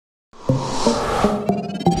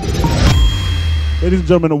Ladies and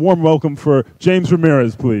gentlemen, a warm welcome for James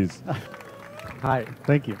Ramirez, please. Hi,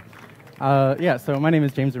 thank you. Yeah, so my name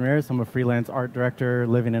is James Ramirez. I'm a freelance art director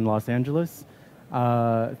living in Los Angeles.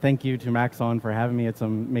 Thank you to Maxon for having me. It's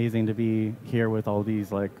amazing to be here with all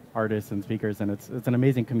these like artists and speakers, and it's an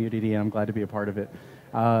amazing community, and I'm glad to be a part of it.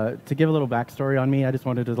 To give a little backstory on me, I just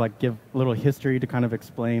wanted to like give a little history to kind of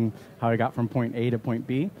explain how I got from point A to point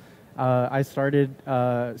B. I started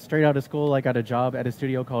straight out of school. I got a job at a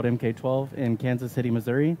studio called MK12 in Kansas City,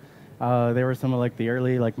 Missouri. They were some of like the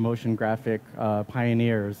early like motion graphic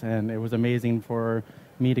pioneers, and it was amazing for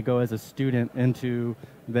me to go as a student into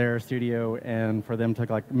their studio and for them to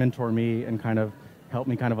like mentor me and kind of help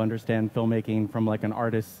me kind of understand filmmaking from like an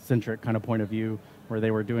artist-centric kind of point of view, where they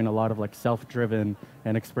were doing a lot of like self-driven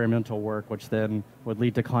and experimental work, which then would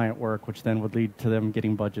lead to client work, which then would lead to them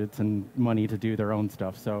getting budgets and money to do their own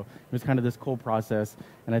stuff. So it was kind of this cool process,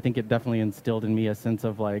 and I think it definitely instilled in me a sense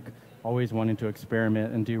of like always wanting to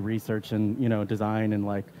experiment and do research and, you know, design and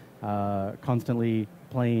like constantly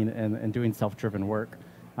playing and doing self-driven work.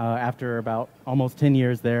 After about almost 10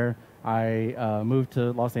 years there, I moved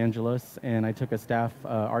to Los Angeles and I took a staff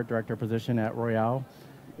art director position at Royale.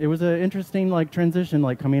 It was an interesting like transition,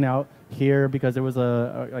 like coming out here, because it was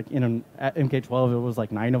at MK12 it was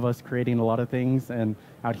like 9 of us creating a lot of things, and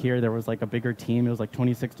out here there was like a bigger team. It was like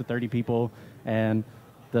 26 to 30 people, and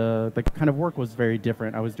the kind of work was very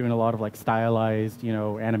different. I was doing a lot of like stylized, you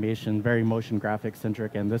know, animation, very motion graphics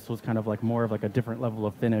centric, and this was kind of like more of like a different level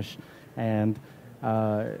of finish, and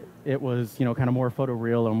it was, you know, kind of more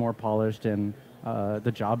photoreal and more polished, and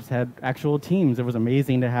the jobs had actual teams. It was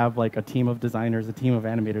amazing to have like a team of designers, a team of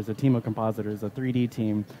animators, a team of compositors, a 3D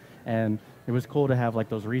team, and it was cool to have like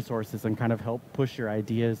those resources and kind of help push your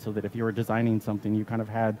ideas so that if you were designing something, you kind of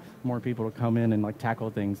had more people to come in and like tackle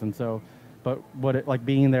things. And so, but like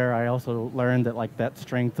being there, I also learned that like that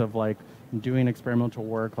strength of like doing experimental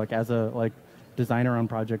work, like as a like designer on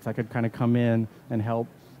projects, I could kind of come in and help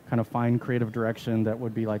kind of find creative direction that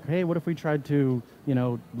would be like, hey, what if we tried to, you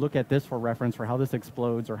know, look at this for reference for how this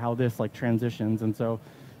explodes or how this like transitions. And so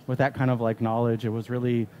with that kind of like knowledge, it was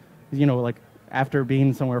really, you know, like after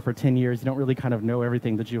being somewhere for 10 years, you don't really kind of know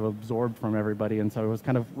everything that you've absorbed from everybody. And so it was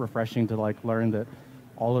kind of refreshing to like learn that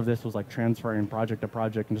all of this was like transferring project to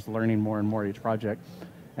project and just learning more and more each project.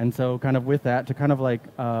 And so kind of with that, to kind of like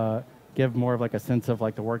give more of like a sense of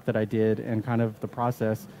like the work that I did and kind of the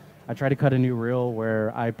process, I try to cut a new reel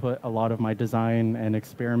where I put a lot of my design and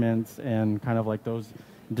experiments and kind of like those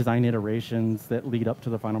design iterations that lead up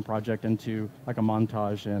to the final project into like a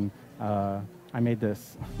montage, and I made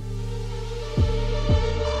this.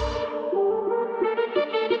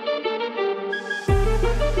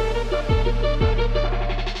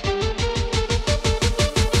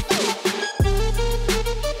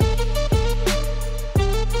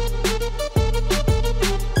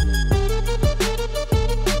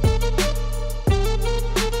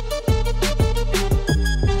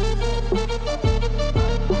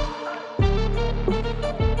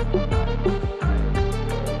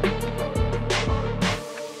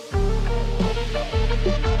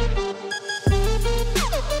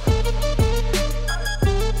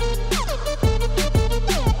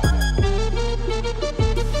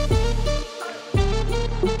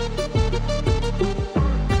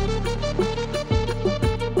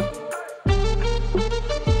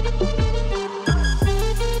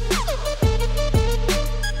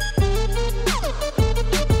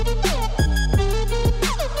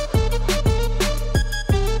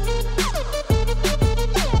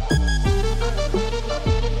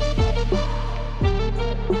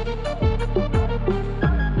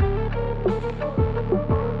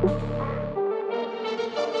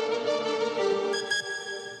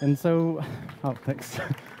 And so, oh, thanks.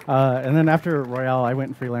 And then after Royale, I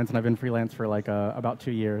went freelance, and I've been freelance for like about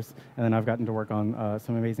 2 years. And then I've gotten to work on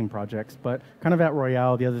some amazing projects. But kind of at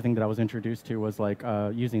Royale, the other thing that I was introduced to was like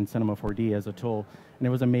using Cinema 4D as a tool. And it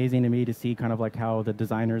was amazing to me to see kind of like how the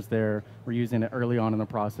designers there were using it early on in the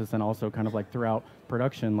process, and also kind of like throughout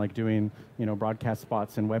production, like doing, you know, broadcast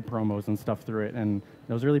spots and web promos and stuff through it. And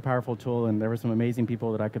it was a really powerful tool, and there were some amazing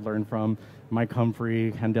people that I could learn from. Mike Humphrey,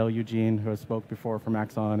 Handel Eugene, who has spoke before from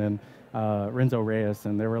Maxon, and Renzo Reyes,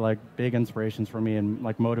 and they were like big inspirations for me and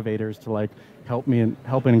like motivators to like help me and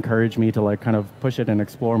help and encourage me to like kind of push it and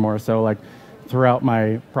explore more. So like throughout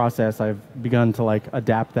my process, I've begun to like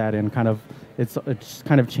adapt that, and kind of it's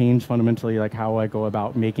kind of changed fundamentally like how I go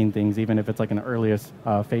about making things, even if it's like in the earliest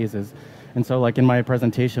phases. And so like in my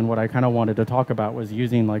presentation, what I kind of wanted to talk about was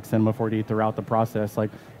using like Cinema 4D throughout the process.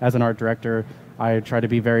 Like as an art director, I try to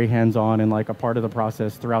be very hands-on and like a part of the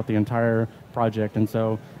process throughout the entire project. And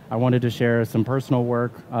so I wanted to share some personal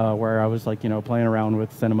work where I was like, playing around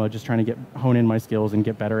with cinema, just trying to hone in my skills and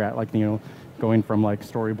get better at like, going from like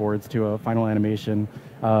storyboards to a final animation,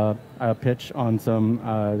 a pitch on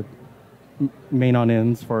some main on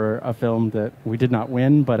ends for a film that we did not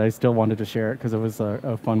win, but I still wanted to share it because it was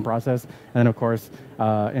a fun process. And then of course,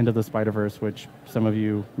 Into the Spider-Verse, which some of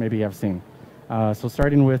you maybe have seen. So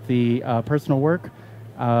starting with the personal work,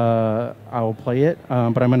 I'll play it,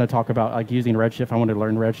 but I'm going to talk about like using Redshift. I wanted to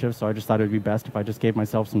learn Redshift, so I just thought it would be best if I just gave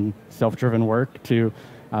myself some self-driven work to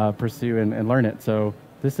pursue and learn it. So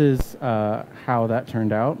this is how that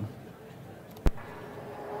turned out.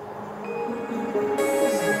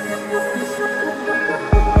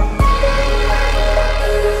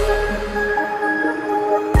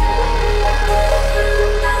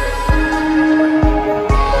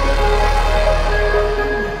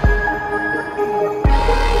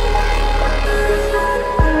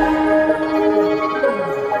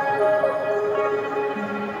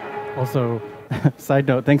 Also, side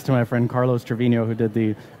note, thanks to my friend Carlos Trevino who did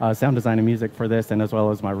the sound design and music for this, and as well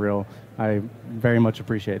as my reel. I very much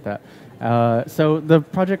appreciate that. So the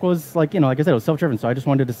project was like, like I said, it was self-driven. So I just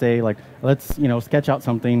wanted to say, like, let's, sketch out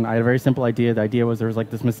something. I had a very simple idea. The idea was there was like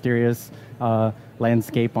this mysterious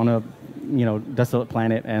landscape on a, desolate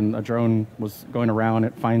planet, and a drone was going around.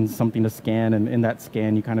 It finds something to scan, and in that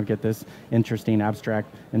scan, you kind of get this interesting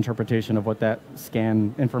abstract interpretation of what that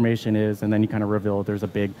scan information is, and then you kind of reveal there's a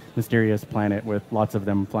big mysterious planet with lots of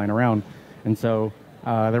them flying around. And so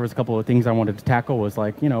there was a couple of things I wanted to tackle. Was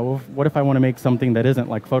like, what if I want to make something that isn't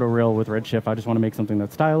like photoreal with Redshift? I just want to make something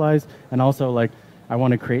that's stylized, and also like I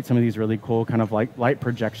want to create some of these really cool kind of like light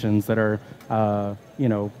projections that are,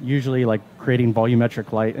 usually like creating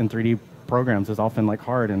volumetric light in 3D programs is often like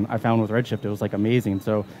hard, and I found with Redshift it was like amazing.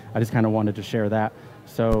 So I just kind of wanted to share that.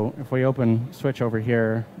 So if we switch over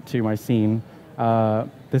here to my scene,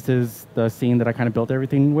 this is the scene that I kind of built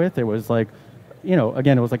everything with. It was like,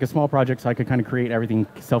 again, it was like a small project, so I could kind of create everything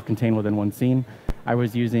self-contained within one scene. I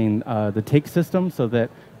was using the take system so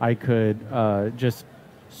that I could just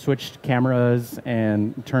switch cameras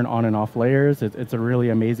and turn on and off layers. It's a really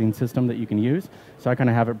amazing system that you can use. So I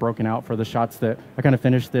kind of have it broken out for the shots that I kind of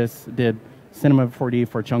finished this, did Cinema 4D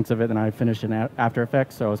for chunks of it, and I finished in After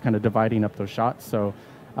Effects. So I was kind of dividing up those shots. So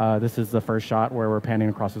this is the first shot where we're panning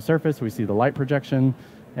across the surface. We see the light projection.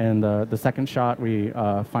 And the second shot, we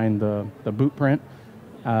find the boot print,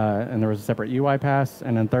 and there was a separate UI pass.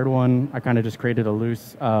 And then third one, I kind of just created a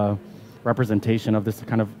loose representation of this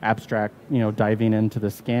kind of abstract, diving into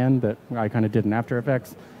the scan that I kind of did in After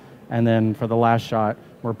Effects. And then for the last shot,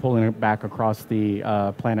 we're pulling it back across the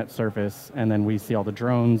planet surface, and then we see all the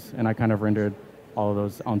drones, and I kind of rendered all of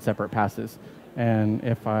those on separate passes. And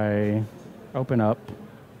if I open up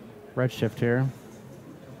Redshift here,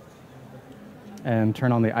 and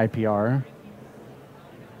turn on the IPR,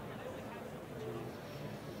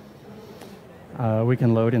 we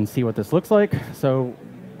can load and see what this looks like. So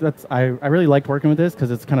I really liked working with this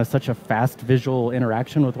because it's kind of such a fast visual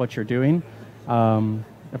interaction with what you're doing.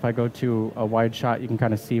 If I go to a wide shot, you can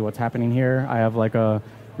kind of see what's happening here. I have like a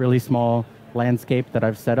really small landscape that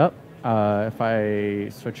I've set up. If I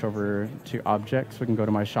switch over to objects, we can go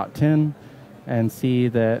to my shot 10 and see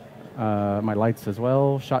that my lights as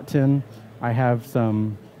well, shot 10. I have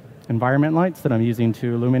some environment lights that I'm using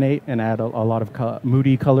to illuminate and add a lot of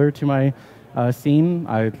moody color to my scene.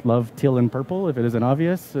 I love teal and purple, if it isn't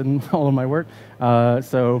obvious in all of my work.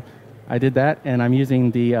 So I did that, and I'm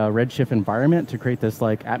using the Redshift environment to create this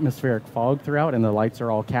like atmospheric fog throughout, and the lights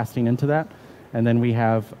are all casting into that. And then we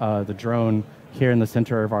have the drone here in the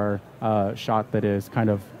center of our shot that is kind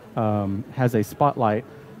of has a spotlight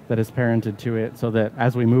that is parented to it, so that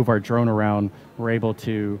as we move our drone around, we're able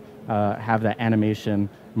to have that animation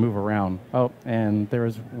move around. Oh, and there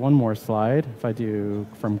is one more slide. If I do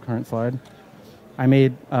from current slide, I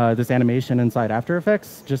made this animation inside After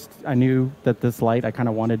Effects. I knew that this light, I kind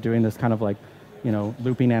of wanted doing this kind of like,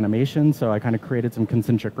 looping animation. So I kind of created some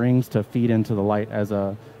concentric rings to feed into the light as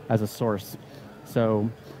a source. So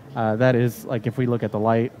that is like, if we look at the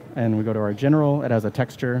light and we go to our general, it has a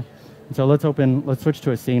texture. And so let's switch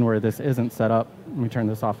to a scene where this isn't set up. Let me turn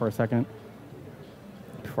this off for a second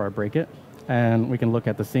before I break it. And we can look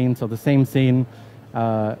at the scene. So the same scene,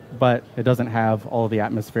 but it doesn't have all of the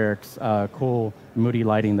atmospherics, cool, moody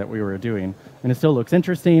lighting that we were doing. And it still looks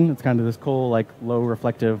interesting. It's kind of this cool, like, low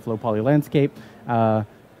reflective, low poly landscape, but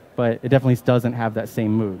it definitely doesn't have that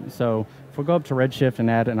same mood. So if we go up to Redshift and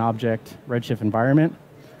add an object, Redshift environment,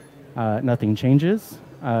 nothing changes.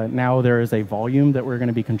 Now there is a volume that we're going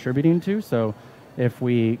to be contributing to. So if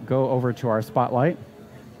we go over to our spotlight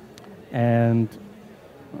and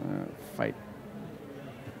fight.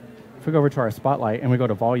 if we go over to our spotlight and we go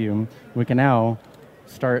to volume, we can now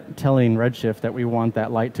start telling Redshift that we want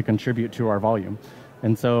that light to contribute to our volume.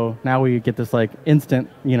 And so now we get this like instant,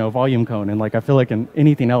 volume cone. And like I feel like in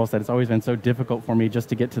anything else that it's always been so difficult for me just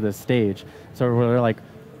to get to this stage. So we're like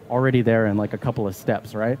already there in like a couple of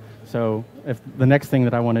steps, right? So if the next thing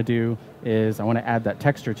that I want to do is I want to add that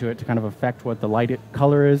texture to it to kind of affect what the light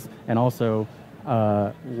color is and also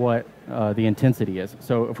what the intensity is.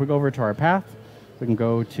 So if we go over to our path, we can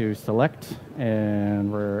go to select,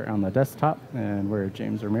 and we're on the desktop, and we're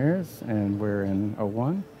James Ramirez, and we're in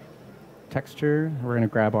 01. Texture, we're going to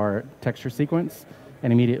grab our texture sequence,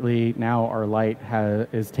 and immediately now our light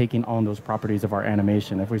is taking on those properties of our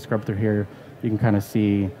animation. If we scrub through here, you can kind of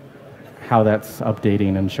see how that's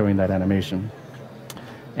updating and showing that animation.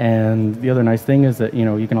 And the other nice thing is that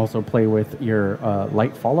you can also play with your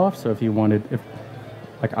light fall off. So if you wanted,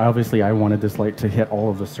 like obviously I wanted this light to hit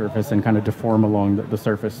all of the surface and kind of deform along the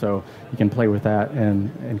surface, so you can play with that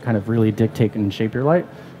and kind of really dictate and shape your light.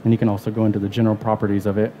 And you can also go into the general properties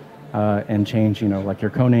of it and change, like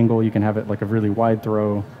your cone angle. You can have it like a really wide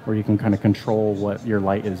throw, where you can kind of control what your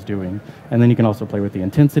light is doing. And then you can also play with the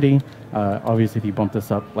intensity. Obviously, if you bump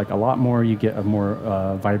this up like a lot more, you get a more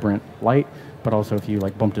vibrant light. But also, if you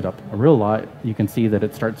like bumped it up a real lot, you can see that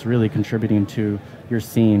it starts really contributing to your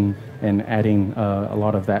scene and adding a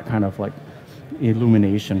lot of that kind of like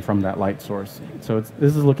illumination from that light source. So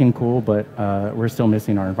this is looking cool, but we're still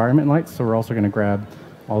missing our environment lights. So we're also going to grab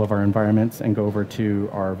all of our environments and go over to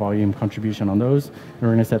our volume contribution on those. And we're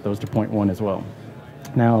going to set those to 0.1 as well.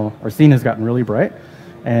 Now, our scene has gotten really bright.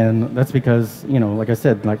 And that's because, like I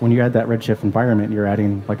said, like when you add that redshift environment, you're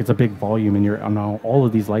adding, like it's a big volume, and now all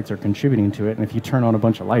of these lights are contributing to it. And if you turn on a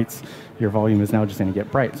bunch of lights, your volume is now just going to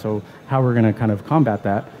get bright. So how we're going to kind of combat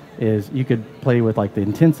that is you could play with like the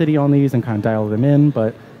intensity on these and kind of dial them in.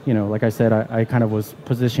 But, like I said, I kind of was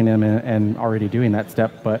positioning them and already doing that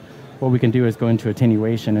step. But what we can do is go into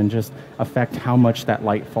attenuation and just affect how much that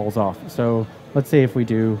light falls off. So let's say if we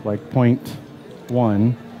do like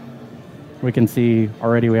 0.1, we can see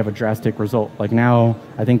already we have a drastic result. Like now,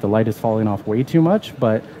 I think the light is falling off way too much,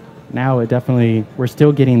 but now we're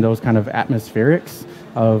still getting those kind of atmospherics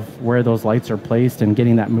of where those lights are placed and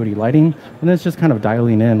getting that moody lighting. And it's just kind of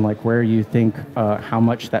dialing in like where you think how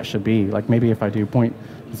much that should be. Like maybe if I do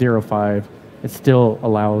 0.05, it still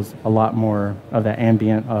allows a lot more of that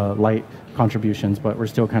ambient light contributions, but we're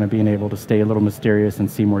still kind of being able to stay a little mysterious and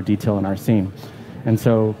see more detail in our scene. And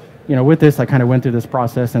so, with this, I kind of went through this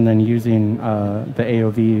process, and then using the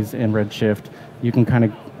AOVs in Redshift, you can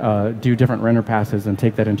kind of do different render passes and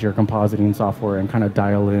take that into your compositing software and kind of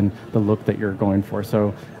dial in the look that you're going for.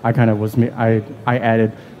 So I kind of I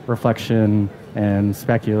added reflection and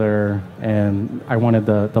specular, and I wanted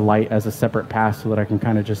the light as a separate pass so that I can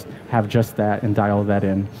kind of just have just that and dial that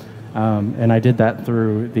in. And I did that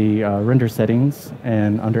through the render settings,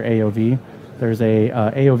 and under AOV, there's a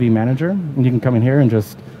AOV manager, and you can come in here and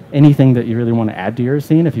just anything that you really want to add to your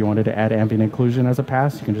scene. If you wanted to add ambient occlusion as a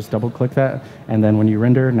pass, you can just double click that, and then when you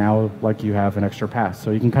render, now like you have an extra pass.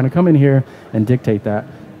 So you can kind of come in here and dictate that.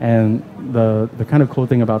 And the kind of cool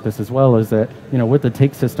thing about this as well is that, with the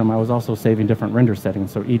take system, I was also saving different render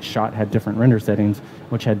settings. So each shot had different render settings,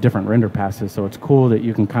 which had different render passes. So it's cool that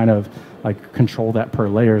you can kind of like control that per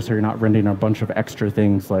layer, so you're not rendering a bunch of extra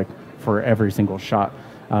things like for every single shot.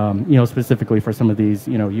 Specifically for some of these,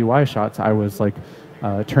 UI shots, I was like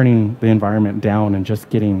turning the environment down and just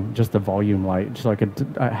getting just the volume light, just so I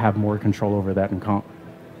could have more control over that in comp.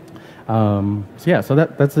 So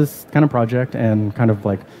that's this kind of project, and kind of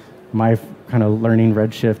like my kind of learning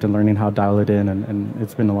Redshift and learning how to dial it in, and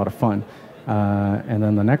it's been a lot of fun. And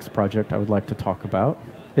then the next project I would like to talk about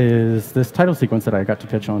is this title sequence that I got to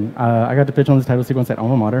pitch on. I got to pitch on this title sequence at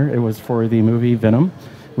Alma Mater. It was for the movie Venom.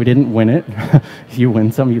 We didn't win it. You win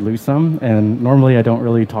some, you lose some. And normally I don't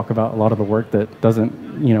really talk about a lot of the work that doesn't,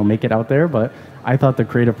 make it out there. But I thought the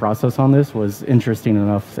creative process on this was interesting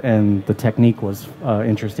enough, and the technique was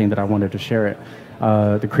interesting, that I wanted to share it.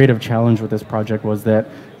 The creative challenge with this project was that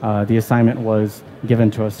the assignment was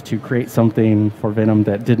given to us to create something for Venom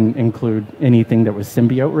that didn't include anything that was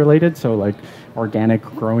symbiote related, so like organic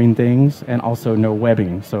growing things, and also no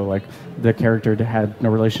webbing. So like the character had no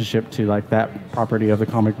relationship to like that property of the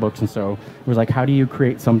comic books, and so it was like, how do you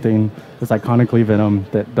create something that's iconically Venom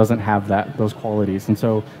that doesn't have those qualities? And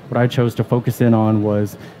so what I chose to focus in on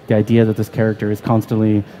was the idea that this character is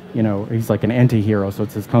constantly, he's like an anti-hero, so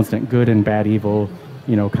it's this constant good and bad, evil,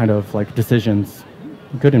 kind of like decisions,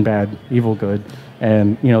 good and bad, evil, good,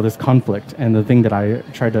 and this conflict. And the thing that I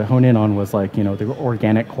tried to hone in on was like the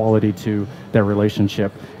organic quality to their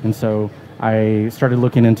relationship. And so I started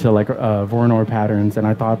looking into like Voronoi patterns, and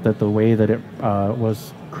I thought that the way that it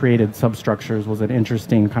was created substructures was an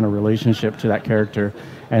interesting kind of relationship to that character.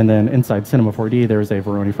 And then inside Cinema 4D, there's a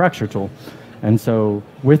Voronoi fracture tool. And so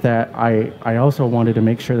with that, I also wanted to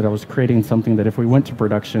make sure that I was creating something that if we went to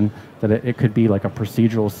production, that it could be like a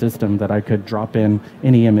procedural system that I could drop in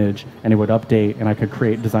any image and it would update, and I could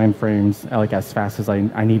create design frames like as fast as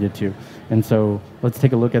I needed to. And so let's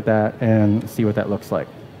take a look at that and see what that looks like.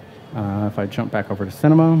 If I jump back over to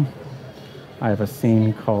Cinema, I have a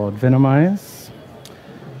scene called Venomize.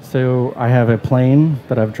 So I have a plane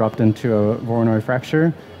that I've dropped into a Voronoi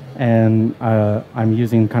fracture, and I'm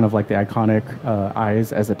using kind of like the iconic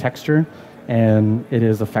eyes as a texture, and it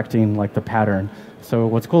is affecting like the pattern. So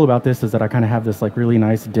what's cool about this is that I kind of have this like really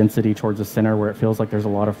nice density towards the center where it feels like there's a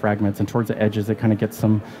lot of fragments, and towards the edges it kind of gets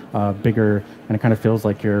some bigger, and it kind of feels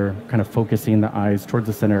like you're kind of focusing the eyes towards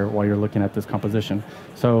the center while you're looking at this composition.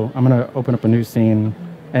 So I'm going to open up a new scene,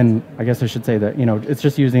 and I guess I should say that, you know, it's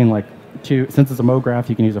just using like since it's a MoGraph,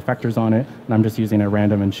 you can use effectors on it, and I'm just using a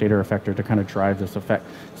random and shader effector to kind of drive this effect.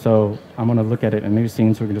 So I'm going to look at it in a new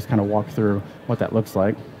scene so we can just kind of walk through what that looks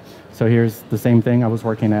like. So here's the same thing. I was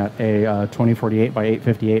working at a 2048 by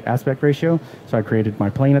 858 aspect ratio, so I created my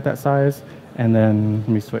plane at that size, and then let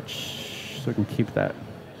me switch so we can keep that.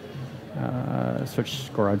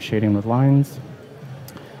 Switch garage shading with lines.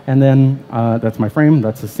 And then that's my frame,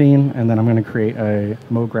 that's the scene, and then I'm going to create a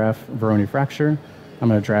MoGraph Voronoi fracture. I'm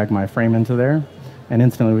going to drag my frame into there, and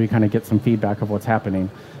instantly we kind of get some feedback of what's happening.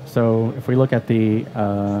 So if we look at the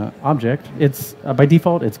object, it's by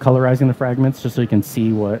default, it's colorizing the fragments just so you can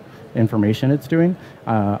see what information it's doing.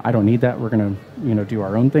 I don't need that. We're going to do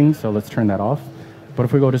our own thing, so let's turn that off. But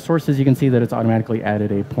if we go to sources, you can see that it's automatically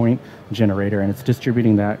added a point generator, and it's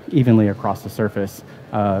distributing that evenly across the surface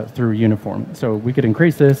through uniform. So we could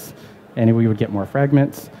increase this, and we would get more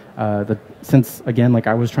fragments. Since, again, like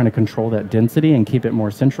I was trying to control that density and keep it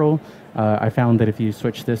more central, I found that if you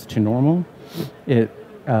switch this to normal, it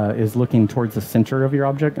is looking towards the center of your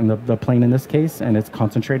object, and the plane in this case, and it's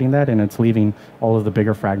concentrating that, and it's leaving all of the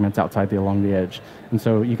bigger fragments outside along the edge. And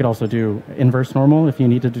so you could also do inverse normal if you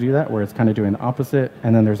needed to do that, where it's kind of doing the opposite.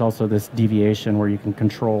 And then there's also this deviation where you can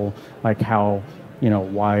control like how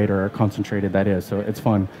wide or concentrated that is. So it's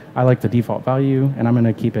fun. I like the default value, and I'm going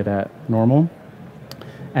to keep it at normal.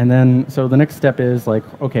 And then, so the next step is like,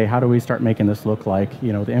 okay, how do we start making this look like,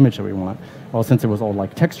 the image that we want? Well, since it was all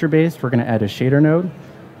like texture-based, we're going to add a shader node.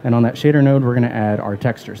 And on that shader node, we're going to add our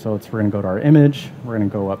texture. So we're going to go to our image. We're going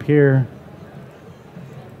to go up here.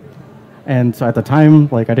 And so at the time,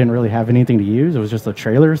 like I didn't really have anything to use. It was just a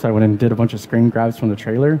trailer. So I went and did a bunch of screen grabs from the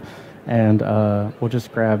trailer. And we'll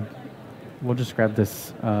just grab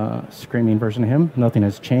this screaming version of him. Nothing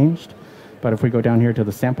has changed. But if we go down here to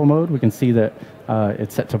the sample mode, we can see that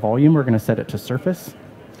it's set to volume. We're going to set it to surface.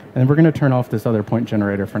 And then we're going to turn off this other point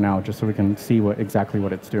generator for now, just so we can see exactly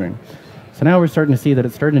what it's doing. So now we're starting to see that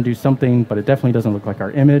it's starting to do something, but it definitely doesn't look like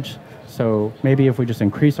our image. So maybe if we just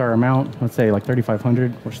increase our amount, let's say like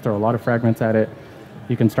 3,500, we'll just throw a lot of fragments at it,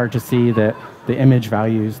 you can start to see that the image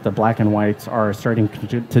values, the black and whites, are starting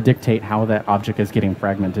to dictate how that object is getting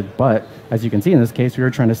fragmented. But as you can see in this case, we were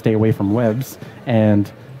trying to stay away from webs, and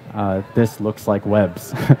this looks like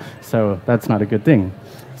webs. So that's not a good thing.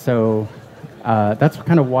 So that's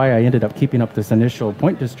kind of why I ended up keeping up this initial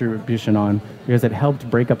point distribution on, because it helped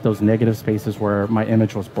break up those negative spaces where my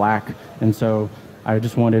image was black. And so I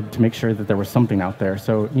just wanted to make sure that there was something out there.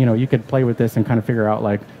 So, you could play with this and kind of figure out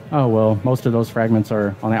like, oh, well, most of those fragments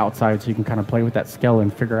are on the outside, so you can kind of play with that scale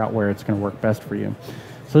and figure out where it's going to work best for you.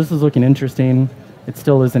 So this is looking interesting. It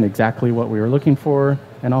still isn't exactly what we were looking for.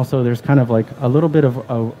 And also there's kind of like a little bit of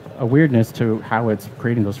a weirdness to how it's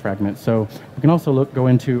creating those fragments. So we can also go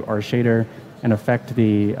into our shader and affect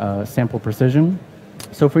the sample precision.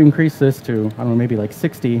 So if we increase this to, I don't know, maybe like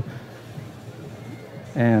 60,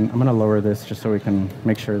 and I'm going to lower this just so we can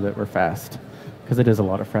make sure that we're fast, because it is a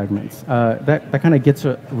lot of fragments. That kind of gets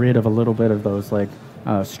rid of a little bit of those like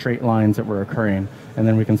straight lines that were occurring, and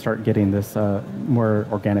then we can start getting this more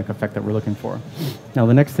organic effect that we're looking for. Now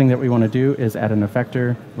the next thing that we want to do is add an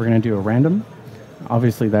effector. We're going to do a random.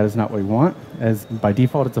 Obviously that is not what we want, as by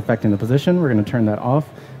default it's affecting the position. We're going to turn that off,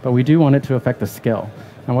 but we do want it to affect the scale.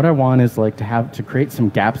 And what I want is like to create some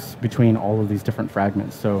gaps between all of these different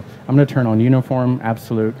fragments. So I'm going to turn on uniform,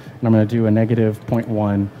 absolute, and I'm going to do a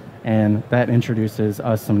 -0.1 and that introduces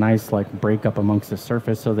us some nice like breakup amongst the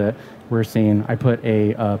surface, so that we're seeing, I put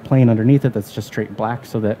a plane underneath it that's just straight black,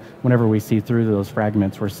 so that whenever we see through those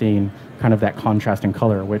fragments, we're seeing kind of that contrast in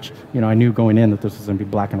color, which, you know, I knew going in that this was going to be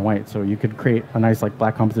black and white. So you could create a nice like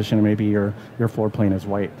black composition, and maybe your floor plane is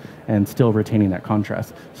white, and still retaining that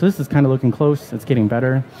contrast. So this is kind of looking close. It's getting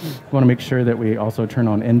better. We want to make sure that we also turn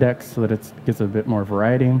on index so that it gets a bit more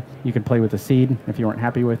variety. You could play with the seed if you weren't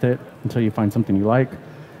happy with it until you find something you like.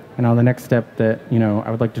 And now the next step that, you know,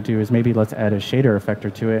 I would like to do is maybe let's add a shader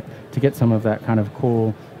effector to it to get some of that kind of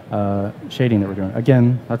cool shading that we're doing.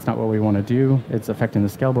 Again, that's not what we want to do. It's affecting the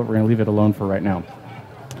scale, but we're going to leave it alone for right now.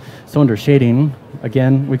 So under shading,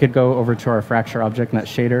 again, we could go over to our fracture object in that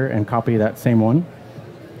shader and copy that same one.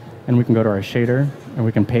 And we can go to our shader and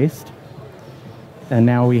we can paste. And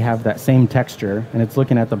now we have that same texture, and it's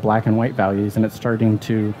looking at the black and white values, and it's starting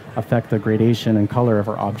to affect the gradation and color of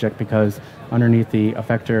our object, because underneath the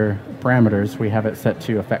effector parameters, we have it set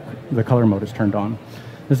to affect, the color mode is turned on.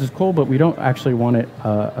 This is cool, but we don't actually want it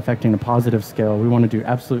affecting a positive scale. We want to do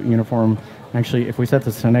absolute uniform. Actually, if we set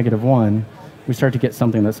this to -1, we start to get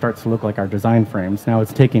something that starts to look like our design frames. Now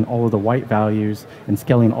it's taking all of the white values and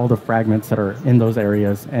scaling all the fragments that are in those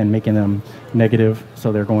areas and making them negative,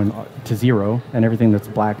 so they're going to 0, and everything that's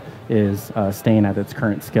black is staying at its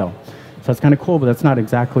current scale. So that's kind of cool, but that's not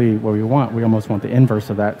exactly what we want. We almost want the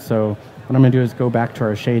inverse of that. So what I'm going to do is go back to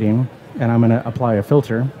our shading, and I'm going to apply a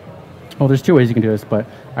filter. Well, there's two ways you can do this, but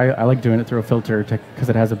I like doing it through a filter because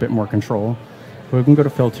it has a bit more control. So we can go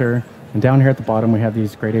to filter, and down here at the bottom we have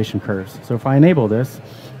these gradation curves. So if I enable this,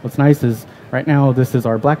 what's nice is right now this is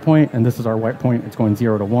our black point and this is our white point. It's going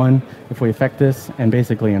 0 to 1. If we affect this and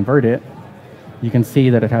basically invert it, you can see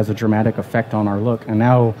that it has a dramatic effect on our look. And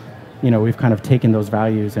now, you know, we've kind of taken those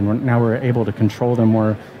values, and now we're able to control them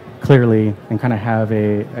more clearly and kind of have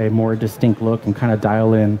a more distinct look, and kind of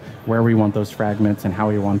dial in where we want those fragments and how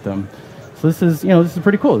we want them. So this is, you know, this is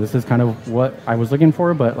pretty cool. This is kind of what I was looking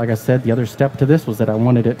for, but like I said, the other step to this was that I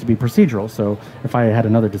wanted it to be procedural. So if I had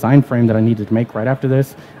another design frame that I needed to make right after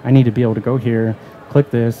this, I need to be able to go here, click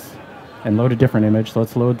this, and load a different image. So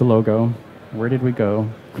let's load the logo. Where did we go?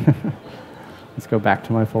 Let's go back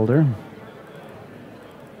to my folder.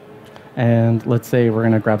 And let's say we're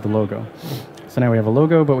going to grab the logo. So now we have a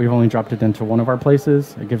logo, but we've only dropped it into one of our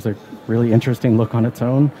places. It gives a really interesting look on its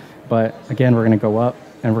own. But again, we're going to go up,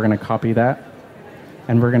 and we're going to copy that,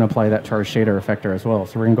 and we're going to apply that to our shader effector as well.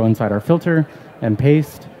 So we're going to go inside our filter and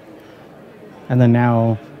paste, and then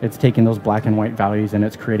now it's taking those black and white values and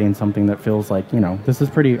it's creating something that feels like, you know, this is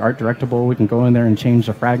pretty art directable. We can go in there and change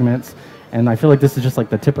the fragments, and I feel like this is just like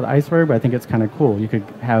the tip of the iceberg, but I think it's kind of cool. You could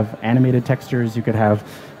have animated textures, you could have,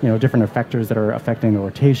 you know, different effectors that are affecting the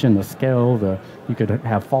rotation, the scale, you could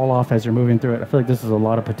have fall off as you're moving through it. I feel like this is a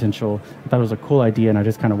lot of potential. I thought it was a cool idea, and I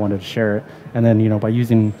just kind of wanted to share it. And then, you know, by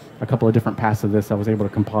using a couple of different paths of this, I was able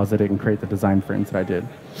to composite it and create the design frames that I did.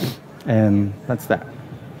 And that's that.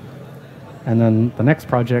 And then the next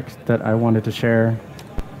project that I wanted to share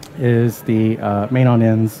is the main on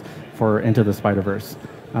ends for Into the Spider-Verse.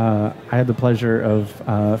 I had the pleasure of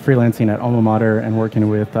freelancing at Alma Mater and working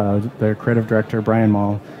with the creative director, Brian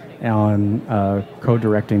Mall, on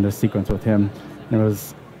co-directing this sequence with him. And it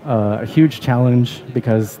was a huge challenge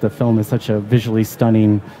because the film is such a visually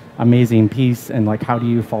stunning, amazing piece, and like, how do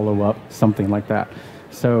you follow up something like that?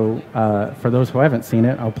 So for those who haven't seen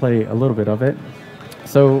it, I'll play a little bit of it.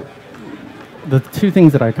 So the two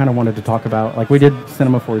things that I kind of wanted to talk about, like, we did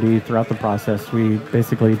Cinema 4D throughout the process. We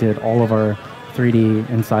basically did all of our 3D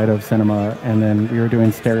inside of Cinema, and then we were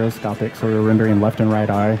doing stereoscopic, so we were rendering left and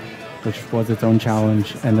right eye, which was its own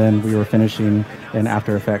challenge, and then we were finishing in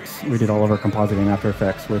After Effects. We did all of our compositing in After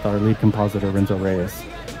Effects with our lead compositor, Renzo Reyes,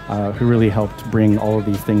 who really helped bring all of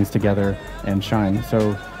these things together and shine.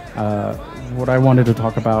 So what I wanted to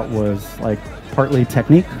talk about was like partly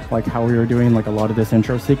technique, like how we were doing like a lot of this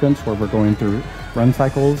intro sequence where we're going through run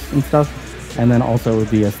cycles and stuff, and then also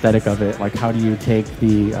the aesthetic of it, like how do you take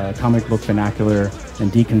the comic book vernacular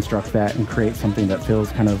and deconstruct that and create something that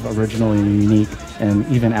feels kind of original and unique, and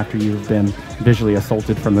even after you've been visually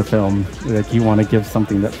assaulted from the film, like you want to give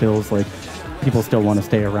something that feels like people still want to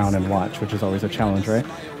stay around and watch, which is always a challenge, right?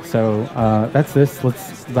 So that's this.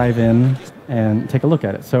 Let's dive in and take a look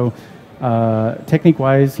at it. So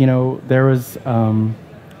technique-wise, you know, there was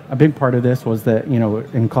a big part of this was that, you know,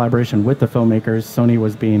 in collaboration with the filmmakers, Sony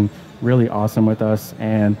was being really awesome with us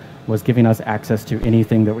and was giving us access to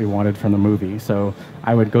anything that we wanted from the movie. So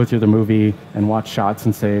I would go through the movie and watch shots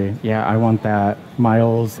and say, yeah, I want that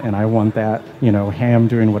Miles, and I want that, you know, Ham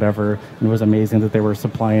doing whatever. And it was amazing that they were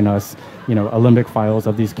supplying us, you know, Alembic files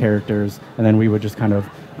of these characters, and then we would just kind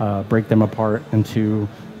of break them apart into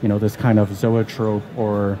this kind of zoetrope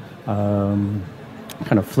or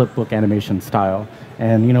kind of flip book animation style.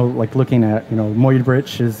 And, like looking at,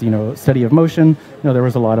 Muybridge's, study of motion, there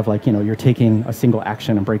was a lot of like, you're taking a single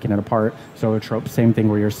action and breaking it apart. Zoetrope, same thing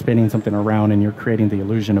where you're spinning something around and you're creating the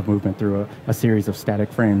illusion of movement through a series of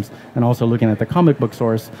static frames. And also looking at the comic book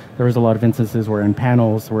source, there was a lot of instances where in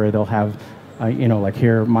panels where they'll have, like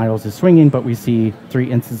here Miles is swinging, but we see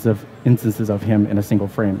 3 instances of him in a single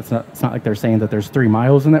frame. It's not like they're saying that there's 3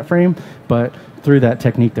 Miles in that frame, but through that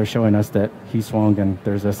technique, they're showing us that he swung and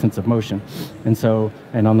there's a sense of motion.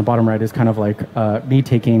 And on the bottom right is kind of like me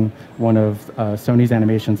taking one of Sony's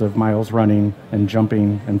animations of Miles running and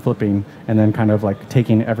jumping and flipping, and then kind of like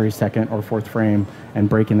taking every second or 4th frame and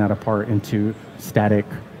breaking that apart into static,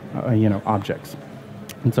 objects.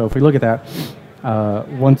 And so if we look at that,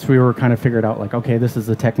 once we were kind of figured out like, okay, this is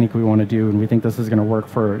the technique we want to do and we think this is going to work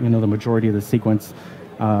for, the majority of the sequence,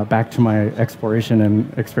 back to my exploration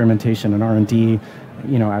and experimentation and R&D,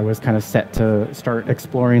 I was kind of set to start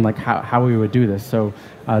exploring like how we would do this. So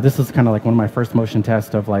this is kind of like one of my first motion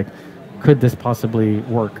tests of like, could this possibly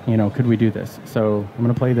work? Could we do this? So I'm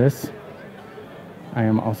going to play this. I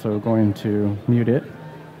am also going to mute it.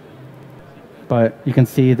 But you can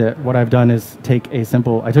see that what I've done is I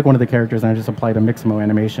took one of the characters and I just applied a Mixamo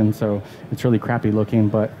animation, so it's really crappy looking,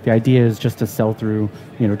 but the idea is just to sell through,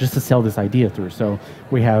 just to sell this idea through. So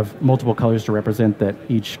we have multiple colors to represent that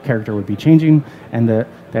each character would be changing, and the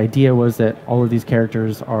idea was that all of these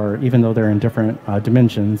characters are, even though they're in different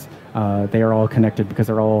dimensions, they are all connected because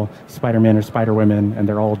they're all Spider-Men or Spider-Women, and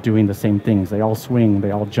they're all doing the same things. They all swing,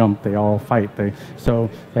 they all jump, they all fight. So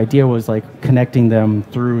the idea was like connecting them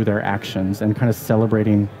through their actions and kind of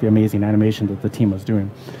celebrating the amazing animation that the team was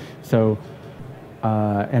doing. So,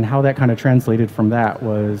 and how that kind of translated from that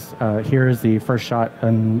was, here is the first shot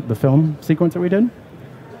in the film sequence that we did,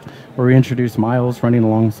 where we introduce Miles running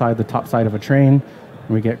alongside the top side of a train, and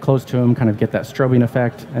we get close to him, kind of get that strobing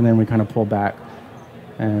effect, and then we kind of pull back.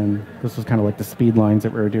 And this was kind of like the speed lines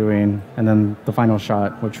that we were doing, and then the final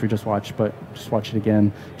shot, which we just watched, but just watch it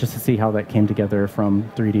again, just to see how that came together from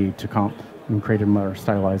 3D to comp and created a more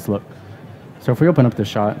stylized look. So if we open up this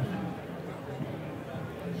shot,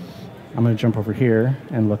 I'm going to jump over here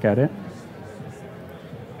and look at it.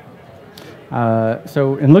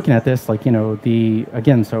 So in looking at this, like, so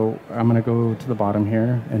I'm going to go to the bottom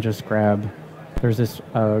here and just grab, there's this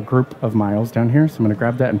group of Miles down here. So I'm going to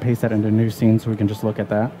grab that and paste that into a new scene so we can just look at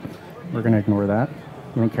that. We're going to ignore that.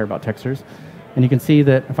 We don't care about textures. And you can see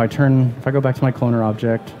that if I go back to my cloner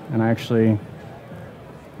object and I actually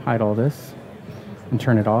hide all this and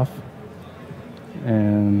turn it off,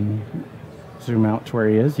 and zoom out to where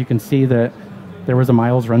he is, you can see that there was a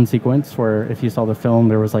Miles run sequence where if you saw the film,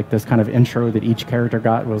 there was like this kind of intro that each character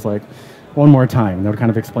got was like, one more time. They would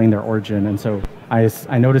kind of explain their origin. And so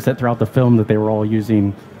I noticed that throughout the film that they were all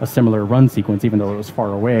using a similar run sequence, even though it was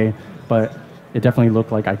far away, but it definitely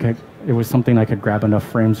looked like it was something I could grab enough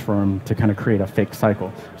frames from to kind of create a fake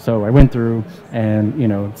cycle. So I went through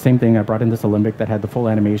and, same thing, I brought in this Olympic that had the full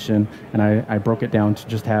animation, and I broke it down to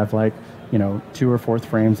just have like, 2 or 4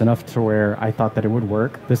 frames, enough to where I thought that it would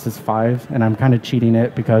work. This is 5, and I'm kind of cheating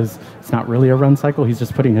it because it's not really a run cycle. He's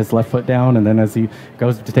just putting his left foot down, and then as he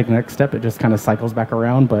goes to take the next step, it just kind of cycles back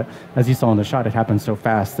around. But as you saw in the shot, it happens so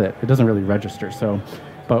fast that it doesn't really register. So,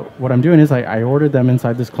 but what I'm doing is I ordered them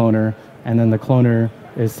inside this cloner, and then the cloner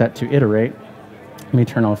is set to iterate. Let me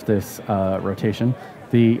turn off this rotation.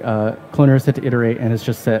 The cloner is set to iterate, and it's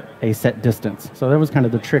just set a set distance. So that was kind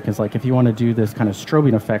of the trick, is like if you want to do this kind of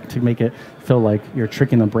strobing effect to make it feel like you're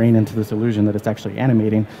tricking the brain into this illusion that it's actually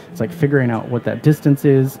animating, it's like figuring out what that distance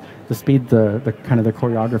is, the speed, the kind of the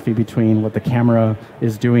choreography between what the camera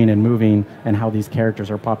is doing and moving and how these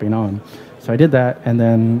characters are popping on. So I did that, and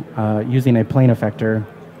then using a plane effector,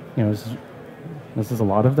 this is a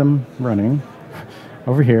lot of them running.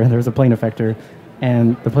 Over here, there's a plane effector.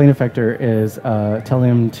 And the plane effector is telling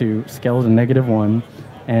him to scale to -1,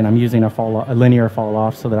 and I'm using a linear fall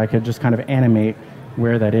off so that I could just kind of animate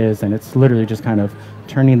where that is, and it's literally just kind of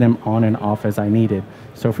turning them on and off as I needed.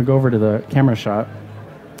 So if we go over to the camera shot,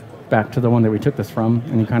 back to the one that we took this from,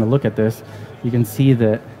 and you kind of look at this, you can see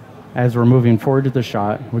that as we're moving forward to the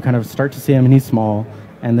shot, we kind of start to see him and he's small,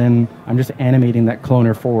 and then I'm just animating that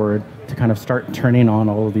cloner forward to kind of start turning on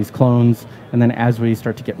all of these clones, and then as we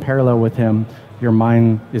start to get parallel with him, your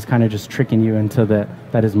mind is kind of just tricking you into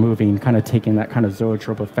that is moving, kind of taking that kind of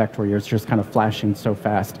zoetrope effect where it's just kind of flashing so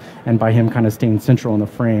fast. And by him kind of staying central in the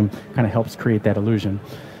frame, kind of helps create that illusion.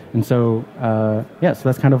 And so, so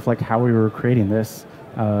that's kind of like how we were creating this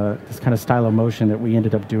kind of style of motion that we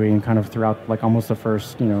ended up doing kind of throughout like almost the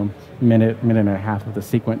first, minute and a half of the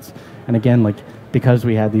sequence. And again, like because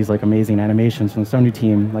we had these like amazing animations from the Sony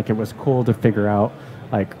team, like it was cool to figure out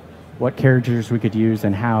like what characters we could use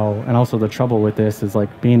and how. And also the trouble with this is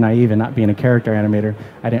like being naive and not being a character animator,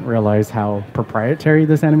 I didn't realize how proprietary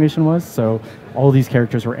this animation was. So all these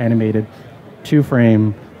characters were animated to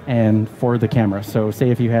frame and for the camera. So say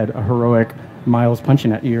if you had a heroic Miles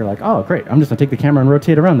punching at you, you're like, oh great, I'm just gonna take the camera and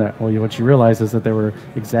rotate around that. Well, what you realize is that they were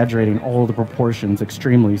exaggerating all the proportions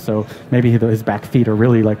extremely. So maybe his back feet are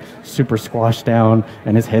really like super squashed down,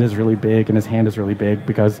 and his head is really big, and his hand is really big,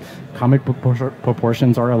 because comic book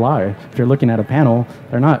proportions are a lie. If you're looking at a panel,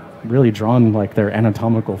 they're not really drawn like their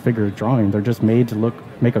anatomical figure drawing. They're just made to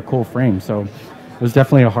make a cool frame. So it was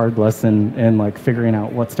definitely a hard lesson in like figuring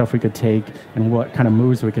out what stuff we could take and what kind of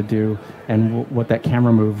moves we could do, and what that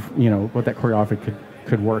camera move, what that choreography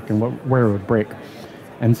could work, and where it would break.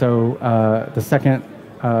 And so the second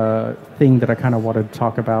thing that I kind of wanted to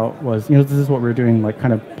talk about was, this is what we were doing, like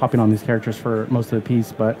kind of popping on these characters for most of the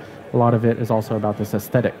piece, but a lot of it is also about this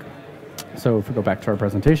aesthetic. So if we go back to our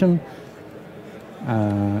presentation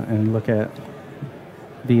and look at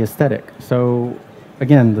the aesthetic. So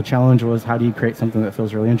again, the challenge was, how do you create something that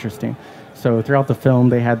feels really interesting? So throughout the film,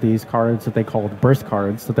 they had these cards that they called burst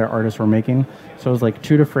cards that their artists were making. So it was like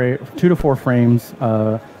 2 to 4 frames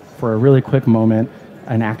for a really quick moment.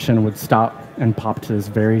 An action would stop and pop to this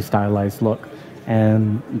very stylized look.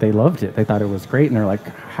 And they loved it. They thought it was great. And they're like,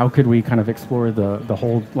 how could we kind of explore the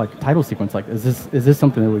whole like title sequence? Like, is this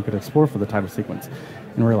something that we could explore for the title sequence?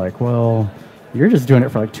 And we're like, well, you're just doing it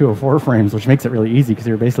for like 2 or 4 frames, which makes it really easy because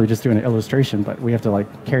you're basically just doing an illustration, but we have to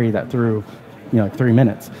like carry that through, like 3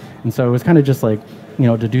 minutes. And so it was kind of just like,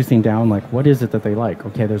 deducing down like, what is it that they like?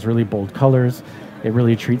 Okay, there's really bold colors. It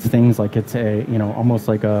really treats things like it's a, almost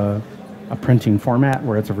like a printing format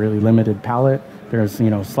where it's a really limited palette. There's,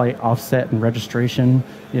 slight offset and registration,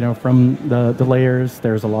 from the layers.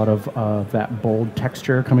 There's a lot of that bold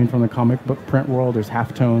texture coming from the comic book print world. There's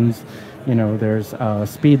halftones. There's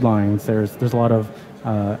speed lines, there's a lot of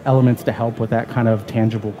elements to help with that kind of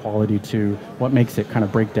tangible quality to what makes it kind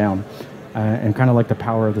of break down. And kind of like the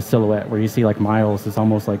power of the silhouette, where you see like Miles is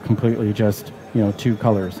almost like completely just, 2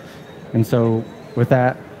 colors. And so with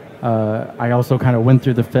that, I also kind of went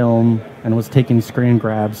through the film and was taking screen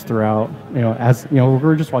grabs throughout, as,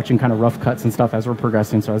 we're just watching kind of rough cuts and stuff as we're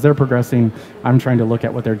progressing. So as they're progressing, I'm trying to look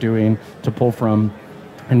at what they're doing to pull from,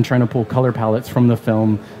 and trying to pull color palettes from the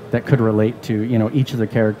film that could relate to, each of the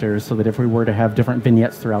characters, so that if we were to have different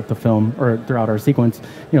vignettes throughout the film or throughout our sequence,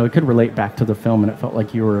 it could relate back to the film, and it felt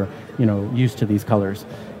like you were, used to these colors.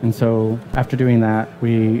 And so after doing that,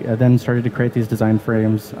 we then started to create these design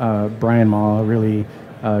frames. Brian Ma really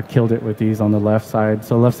killed it with these on the left side.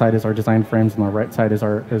 So the left side is our design frames, and the right side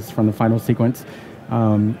is from the final sequence.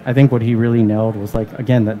 I think what he really nailed was like,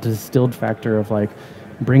 again, that distilled factor of like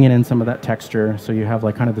bringing in some of that texture. So you have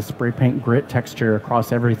like kind of the spray paint grit texture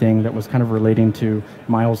across everything that was kind of relating to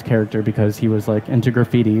Miles' character, because he was like into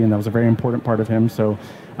graffiti, and that was a very important part of him. So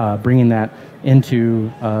bringing that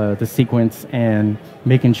into the sequence and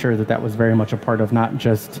making sure that that was very much a part of not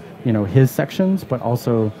just, his sections, but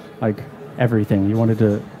also like everything. You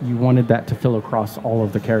wanted that to fill across all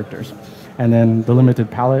of the characters. And then the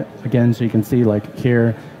limited palette, again, so you can see like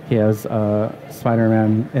here, he has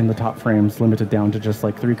Spider-Man in the top frames limited down to just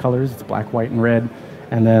like 3 colors. It's black, white, and red.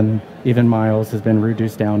 And then even Miles has been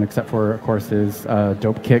reduced down, except for, of course, his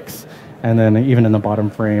dope kicks. And then even in the bottom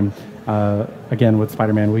frame, again, with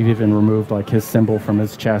Spider-Man, we've even removed like his symbol from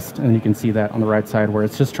his chest. And you can see that on the right side, where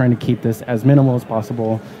it's just trying to keep this as minimal as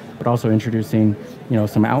possible, but also introducing,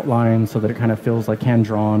 some outlines so that it kind of feels like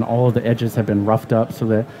hand-drawn. All of the edges have been roughed up so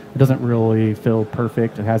that it doesn't really feel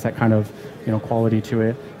perfect. It has that kind of, quality to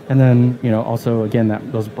it. And then, also, again,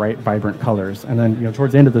 those bright, vibrant colors. And then,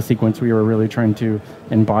 towards the end of the sequence, we were really trying to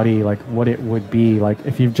embody, like, what it would be. Like,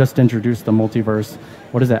 if you've just introduced the multiverse,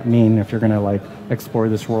 what does that mean if you're going to, like, explore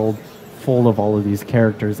this world full of all of these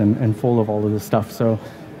characters and full of all of this stuff? So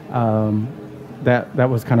that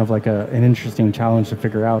was kind of like an interesting challenge to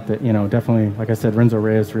figure out that, definitely, like I said, Renzo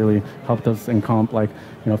Reyes really helped us in comp, like,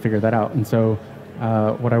 figure that out. And so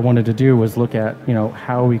what I wanted to do was look at,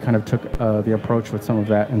 how we kind of took the approach with some of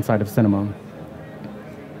that inside of cinema.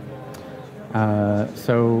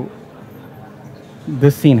 So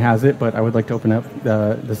this scene has it, but I would like to open up,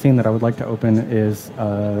 the scene that I would like to open is,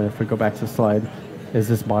 if we go back to the slide, is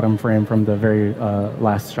this bottom frame from the very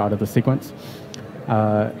last shot of the sequence.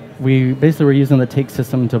 We basically were using the take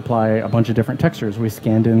system to apply a bunch of different textures. We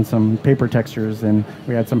scanned in some paper textures, and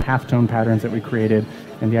we had some halftone patterns that we created.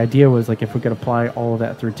 And the idea was, like, if we could apply all of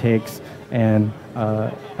that through takes and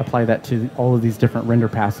apply that to all of these different render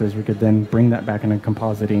passes, we could then bring that back into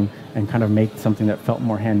compositing and kind of make something that felt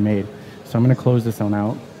more handmade. So I'm going to close this one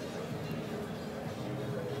out.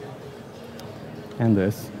 And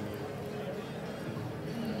this.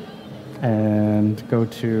 And go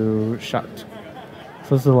to shot.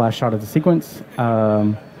 So this is the last shot of the sequence,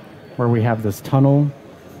 where we have this tunnel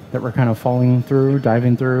that we're kind of falling through,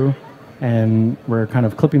 diving through, and we're kind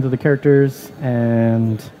of clipping through the characters,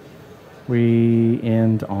 and we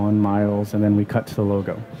end on Miles, and then we cut to the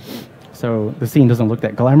logo. So the scene doesn't look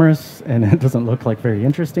that glamorous, and it doesn't look like very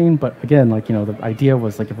interesting, but again, like, you know, the idea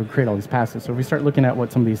was like if we create all these passes. So if we start looking at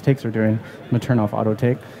what some of these takes are doing, I'm going to turn off auto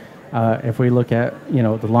take. If we look at, you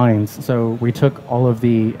know, the lines, so we took all of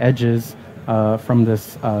the edges from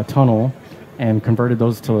this tunnel and converted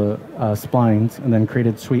those to splines, and then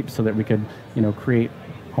created sweeps so that we could, you know, create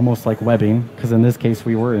almost like webbing, because in this case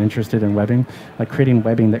we were interested in webbing, like creating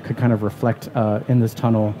webbing that could kind of reflect in this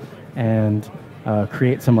tunnel and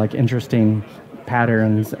create some like interesting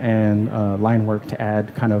patterns and line work to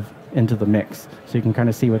add kind of into the mix. So you can kind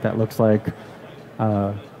of see what that looks like.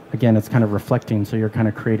 Again, it's kind of reflecting, so you're kind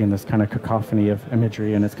of creating this kind of cacophony of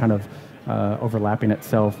imagery, and it's kind of overlapping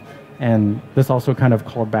itself. And this also kind of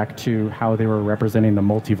called back to how they were representing the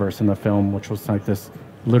multiverse in the film, which was like this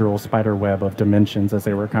literal spider web of dimensions as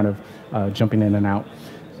they were kind of jumping in and out.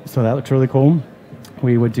 So that looks really cool.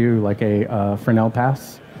 We would do like a Fresnel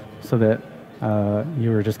pass, so that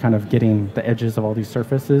you were just kind of getting the edges of all these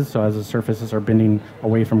surfaces. So as the surfaces are bending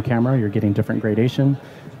away from camera, you're getting different gradation.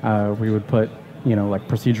 We would put, you know, like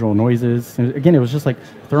procedural noises. And again, it was just like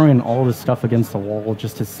throwing all this stuff against the wall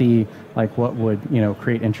just to see like what would, you know,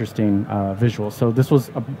 create interesting visuals. So this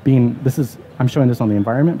was I'm showing this on the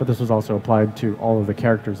environment, but this was also applied to all of the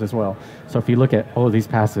characters as well. So if you look at all of these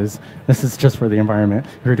passes, this is just for the environment.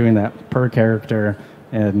 We were doing that per character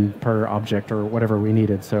and per object or whatever we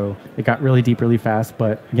needed. So it got really deep really fast,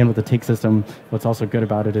 but again, with the take system, what's also good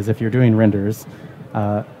about it is if you're doing renders,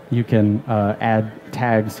 you can add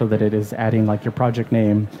tags so that it is adding like your project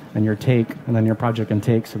name and your take, and then your project and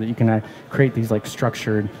take, so that you can create these like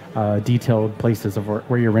structured, detailed places of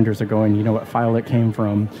where your renders are going. You know what file it came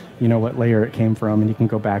from, you know what layer it came from, and you can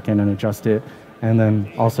go back in and adjust it. And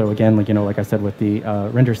then also, again, like, you know, like I said, with the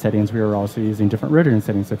render settings, we were also using different rendering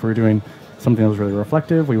settings. If we were doing something that was really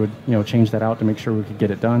reflective, we would, you know, change that out to make sure we could get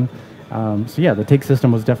it done. So yeah, the take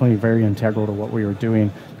system was definitely very integral to what we were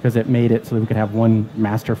doing, because it made it so that we could have one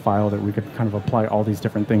master file that we could kind of apply all these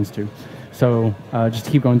different things to. So just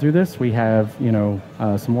to keep going through this, we have, you know,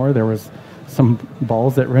 some more. There was some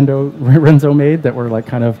balls that Renzo made that were like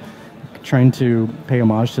kind of trying to pay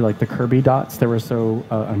homage to like the Kirby dots that were so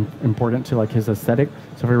important to like his aesthetic.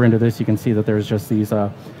 So if we render this, you can see that there's just these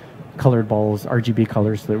colored balls, RGB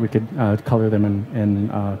colors, so that we could color them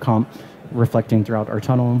in comp, reflecting throughout our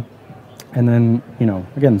tunnel. And then, you know,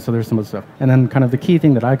 again, so there's some other stuff. And then kind of the key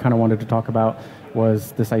thing that I kind of wanted to talk about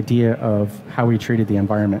was this idea of how we treated the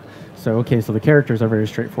environment. So, okay, so the characters are very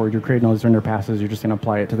straightforward. You're creating all these render passes. You're just going to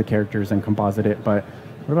apply it to the characters and composite it. But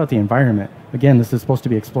what about the environment? Again, this is supposed to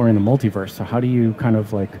be exploring the multiverse. So how do you kind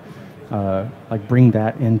of like bring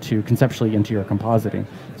that conceptually into your compositing?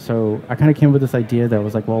 So I kind of came with this idea that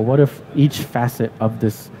was like, well, what if each facet of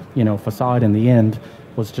this, you know, facade in the end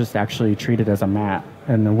was just actually treated as a mat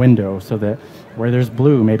and a window, so that where there's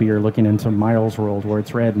blue, maybe you're looking into Miles' world. Where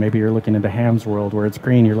it's red, maybe you're looking into Ham's world. Where it's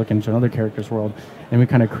green, you're looking into another character's world. And we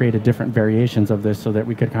kind of created different variations of this so that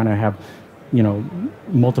we could kind of have, you know,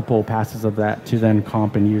 multiple passes of that to then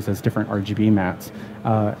comp and use as different RGB mats.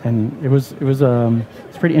 And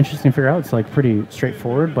it's pretty interesting to figure out. It's like pretty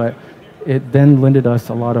straightforward, but it then lended us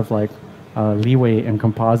a lot of like leeway in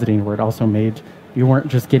compositing, where it also made, you weren't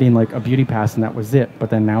just getting like a beauty pass and that was it, but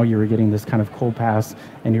then now you were getting this kind of cool pass,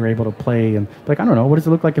 and you were able to play and like, I don't know, what does it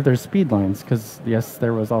look like if there's speed lines? Because yes,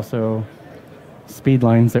 there was also speed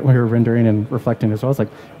lines that we were rendering and reflecting as well. It's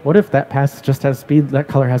like, what if that pass just has speed, that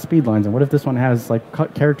color has speed lines, and what if this one has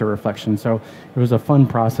like character reflection? So it was a fun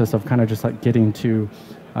process of kind of just like getting to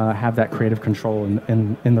have that creative control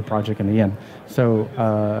in the project in the end. So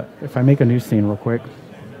if I make a new scene real quick,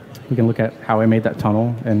 we can look at how I made that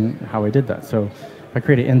tunnel and how I did that. So if I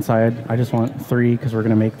create it inside, I just want 3, because we're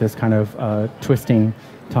going to make this kind of twisting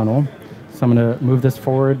tunnel. So I'm going to move this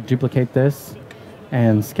forward, duplicate this,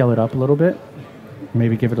 and scale it up a little bit.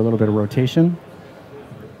 Maybe give it a little bit of rotation.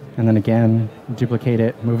 And then again, duplicate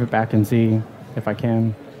it, move it back in Z if I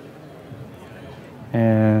can.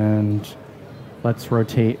 And let's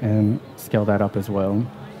rotate and scale that up as well.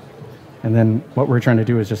 And then what we're trying to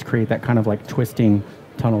do is just create that kind of like twisting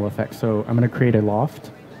tunnel effect. So I'm going to create a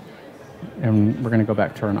loft. And we're going to go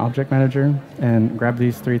back to our object manager and grab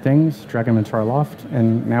these three things, drag them into our loft,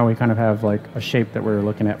 and now we kind of have like a shape that we're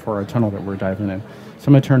looking at for our tunnel that we're diving in. So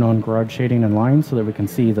I'm going to turn on garage shading and lines so that we can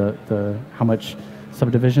see how much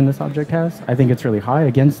subdivision this object has. I think it's really high.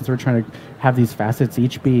 Again, since we're trying to have these facets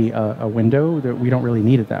each be a window, that we don't really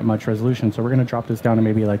need it that much resolution. So we're going to drop this down to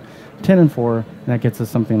maybe like 10 and 4, and that gets us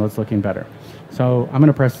something that's looking better. So I'm going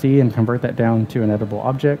to press C and convert that down to an editable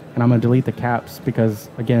object, and I'm going to delete the caps because,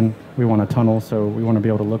 again, we want a tunnel, so we want to be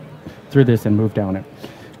able to look through this and move down it.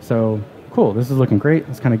 So cool, this is looking great.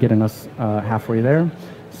 It's kind of getting us halfway there.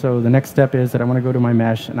 So the next step is that I want to go to my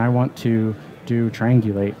mesh, and I want to do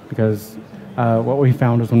triangulate, because what we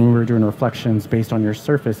found is when we were doing reflections based on your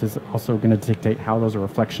surface is also going to dictate how those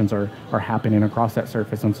reflections are happening across that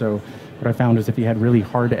surface. And so what I found is if you had really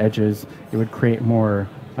hard edges, it would create more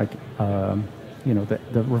like,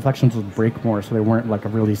 the reflections would break more, so they weren't like a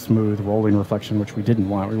really smooth rolling reflection, which we didn't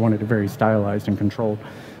want. We wanted it very stylized and controlled.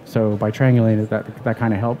 So by triangulating it, that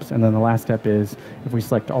kind of helps. And then the last step is if we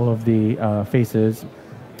select all of the faces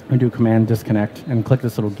and do Command disconnect and click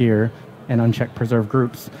this little gear and uncheck preserve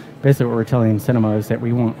groups, basically what we're telling Cinema is that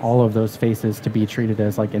we want all of those faces to be treated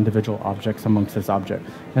as like individual objects amongst this object.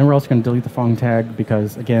 And we're also going to delete the Phong tag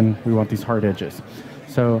because, again, we want these hard edges.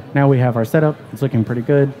 So now we have our setup. It's looking pretty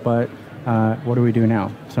good, but what do we do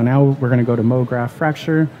now? So now we're going to go to Mode Graph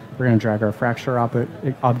Fracture. We're going to drag our fracture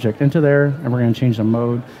object into there, and we're going to change the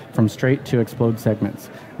mode from straight to explode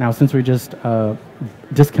segments. Now, since we just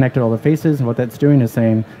disconnected all the faces, and what that's doing is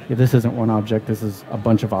saying, if this isn't one object, this is a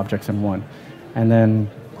bunch of objects in one. And then,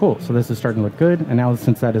 cool, so this is starting to look good. And now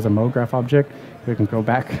since that is a Mode Graph object, we can go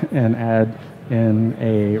back and add in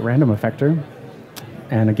a random effector.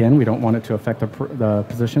 And again, we don't want it to affect the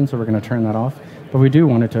position, so we're going to turn that off. But we do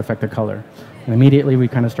want it to affect the color. And immediately we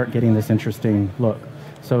kind of start getting this interesting look.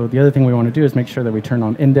 So the other thing we want to do is make sure that we turn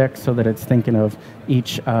on index so that it's thinking of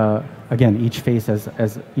each face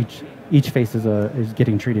as each face is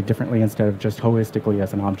getting treated differently instead of just holistically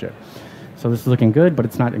as an object. So this is looking good, but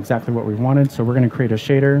it's not exactly what we wanted. So we're going to create a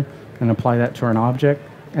shader and apply that to our object.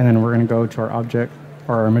 And then we're going to go to our object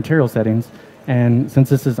or our material settings. And since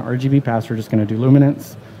this is an RGB pass, we're just going to do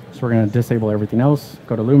luminance. So we're going to disable everything else,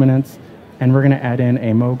 go to luminance, and we're going to add in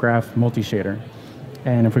a Mode Graph multi-shader.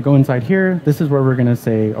 And if we go inside here, this is where we're going to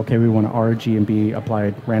say, okay, we want R, G, and B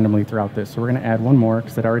applied randomly throughout this. So we're going to add one more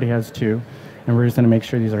because it already has 2. And we're just going to make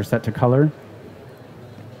sure these are set to color.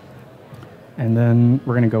 And then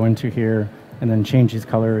we're going to go into here and then change these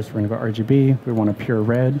colors. We're going to go RGB. We want a pure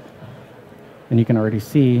red. And you can already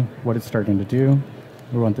see what it's starting to do.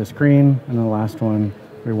 We want this green. And then the last one,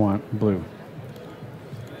 we want blue.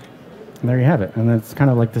 And there you have it. And it's kind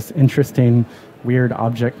of like this interesting, weird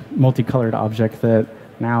object, multicolored object that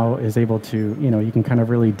now is able to, you can kind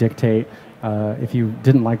of really dictate. If you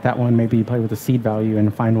didn't like that one, maybe you play with the seed value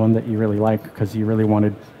and find one that you really like because you really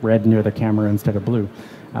wanted red near the camera instead of blue.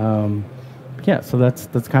 Yeah, so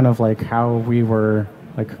that's kind of like how we were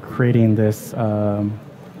like creating this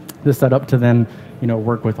this setup to then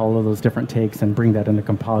work with all of those different takes and bring that into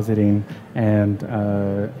compositing and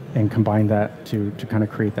combine that to kind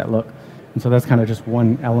of create that look. And so that's kind of just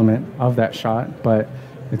one element of that shot, but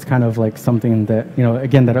it's kind of like something that,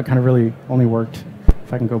 again, that kind of really only worked.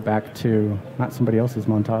 If I can go back to, not somebody else's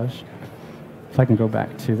montage, if I can go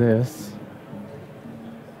back to this.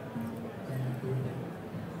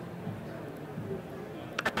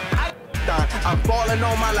 I'm falling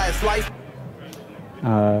on my last life.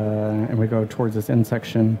 And we go towards this end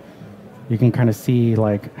section. You can kind of see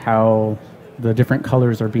like how the different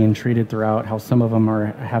colors are being treated throughout, how some of them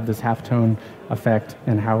have this halftone effect,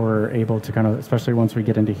 and how we're able to kind of, especially once we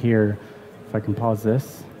get into here, if I can pause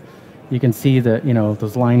this, you can see that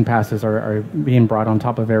those line passes are being brought on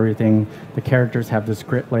top of everything. The characters have this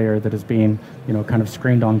grit layer that is being kind of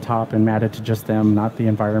screened on top and matted to just them, not the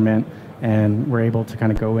environment. And we're able to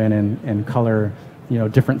kind of go in and color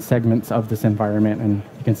different segments of this environment, and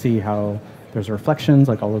you can see how there's reflections,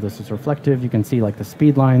 like all of this is reflective. You can see like the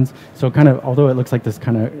speed lines. So kind of, although it looks like this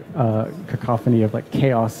kind of cacophony of like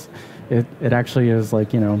chaos, it actually is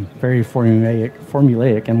like, very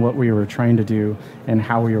formulaic in what we were trying to do and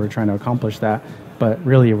how we were trying to accomplish that. But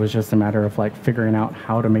really it was just a matter of like figuring out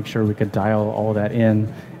how to make sure we could dial all that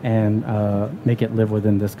in and make it live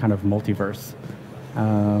within this kind of multiverse.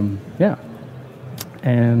 Yeah.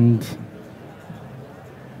 And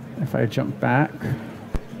if I jump back,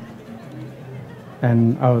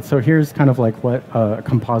 and so here's kind of like what a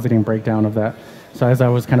compositing breakdown of that. So as I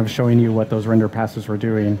was kind of showing you what those render passes were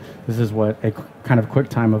doing, this is what a kind of quick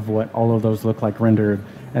time of what all of those look like rendered,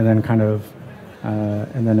 and then kind of,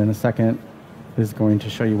 and then in a second, is going to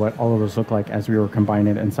show you what all of those look like as we were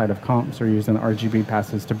combining it inside of comps or using RGB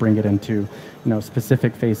passes to bring it into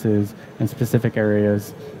specific faces and specific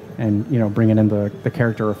areas, and bringing in the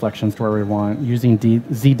character reflections to where we want, using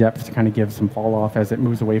Z depth to kind of give some fall off as it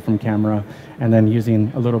moves away from camera, and then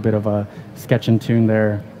using a little bit of a sketch and tune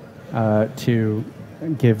there to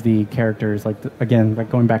give the characters, again,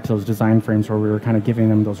 going back to those design frames where we were kind of giving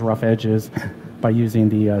them those rough edges. By using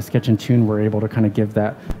the sketch and tune, we're able to kind of give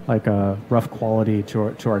that rough quality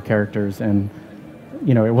to our characters. And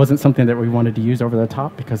it wasn't something that we wanted to use over the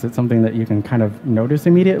top because it's something that you can kind of notice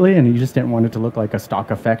immediately, and you just didn't want it to look like a stock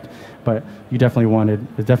effect. But you definitely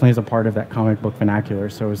it definitely is a part of that comic book vernacular,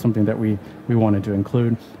 so it was something that we wanted to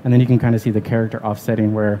include. And then you can kind of see the character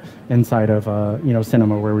offsetting, where inside of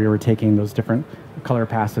cinema, where we were taking those different color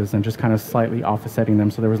passes and just kind of slightly offsetting them,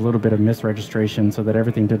 so there was a little bit of misregistration so that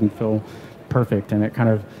everything didn't feel perfect, and it kind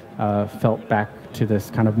of felt back to this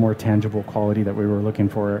kind of more tangible quality that we were looking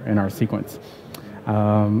for in our sequence.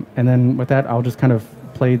 And then with that, I'll just kind of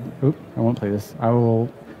play. Oop, I won't play this. I will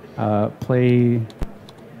play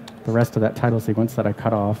the rest of that title sequence that I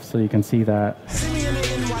cut off, so you can see that. See me in the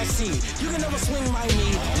NYC. You can never swing my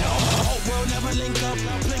knee. No, we'll never link up.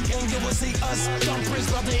 Blink and you will see us. Don't press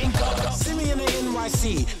about the ink up. See me in the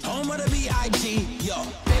NYC. Home of the B.I.G. Yo,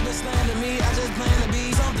 they been slaying to me. I just plan to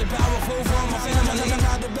be something powerful for my family. I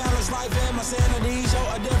got to balance life and my sanity. Show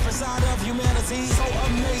a different side of humanity. So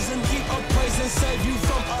amazing. Keep up praising. Save you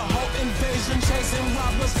from a whole invasion. Chasing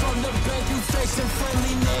robbers from the bank. You facing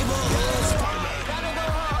friendly neighborhoods. Gotta go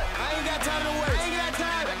hard. I ain't got time to wait. I ain't got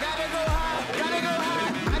time. I gotta go high. Gotta go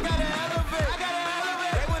high. I gotta elevate. I gotta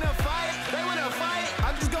elevate. They wanna fight. They wanna fight.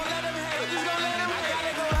 I'm just gonna let them hate. Just gonna let them hate. I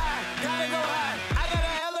gotta go high. Gotta go high. I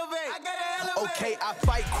gotta elevate. I gotta elevate. Okay, I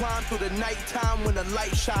fight crime through the nighttime. When the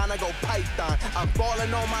light shine, I go python. I'm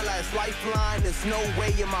falling on my last lifeline. There's no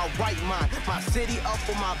way in my right mind. My city up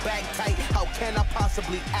on my back tight. How can I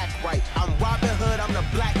possibly act right? I'm Robin Hood, I'm the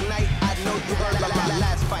Black Knight. I know you heard my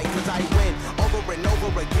last fight, cause I win over and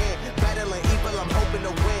over again. Battling evil, I'm hoping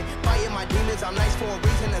to win. Fighting my demons, I'm nice for a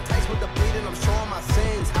reason. Enticed with the bleeding, I'm showing my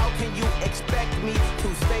sins. How can you expect me to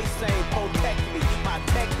stay sane? Protect me. My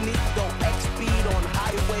technique go X speed on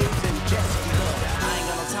highways and jet ski. I ain't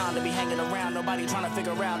got no time to be hanging around. Nobody trying to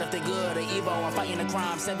figure out if they good or evil. I'm fighting the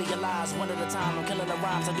crime, saving your lives one at a time. I'm killing the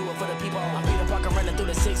rhymes, I do it for the people. I'm Peter Parker running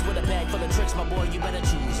through the six with a bag full of tricks. My boy, you better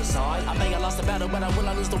choose a side. I may have lost the battle, but I will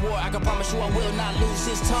not lose the war. I can promise you I will not lose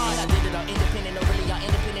this time. I did it all independent, or really all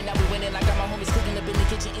independent. Now we winning. I got my homies cooking up in the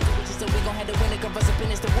kitchen, intuition, so we gon' have to win it. Converse and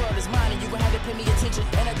finish, the world is mine, and you gon' have to pay me attention.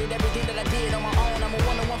 And I did everything that I did on my own. I'm a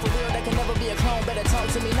one-on-one for real, that can never be a clone. Better talk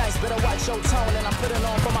to me nice, better watch your tone. And I'm putting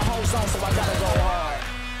on for my home zone, so I gotta go hard.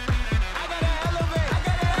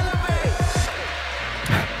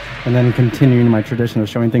 And then continuing my tradition of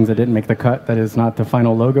showing things that didn't make the cut, that is not the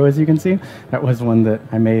final logo, as you can see. That was one that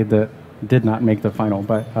I made that did not make the final.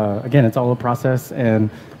 But again, it's all a process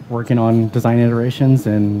and working on design iterations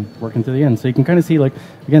and working to the end. So you can kind of see,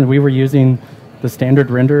 again, we were using the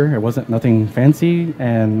standard render. It wasn't nothing fancy,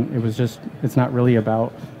 and it was just, it's not really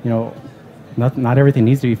about, not everything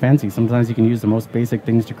needs to be fancy. Sometimes you can use the most basic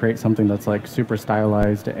things to create something that's super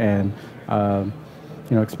stylized and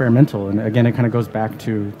experimental. And again, it kind of goes back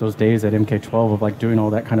to those days at MK12 of doing all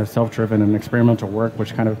that kind of self-driven and experimental work,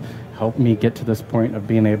 which kind of helped me get to this point of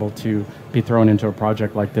being able to be thrown into a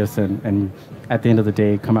project like this and at the end of the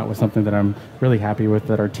day come out with something that I'm really happy with,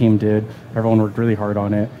 that our team did. Everyone worked really hard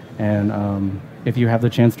on it. And if you have the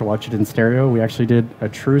chance to watch it in stereo, we actually did a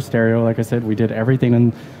true stereo. Like I said, we did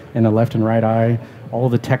everything in the left and right eye. All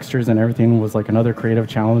the textures and everything was another creative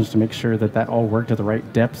challenge to make sure that all worked at the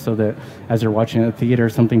right depth, so that as you're watching it at the theater,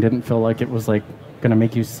 something didn't feel like it was going to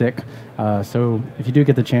make you sick. So if you do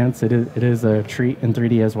get the chance, it is a treat in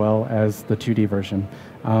 3D as well as the 2D version.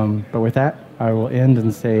 But with that, I will end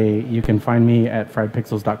and say you can find me at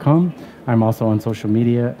friedpixels.com. I'm also on social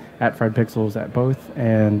media at friedpixels at both.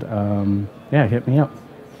 And yeah, hit me up.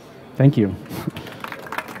 Thank you.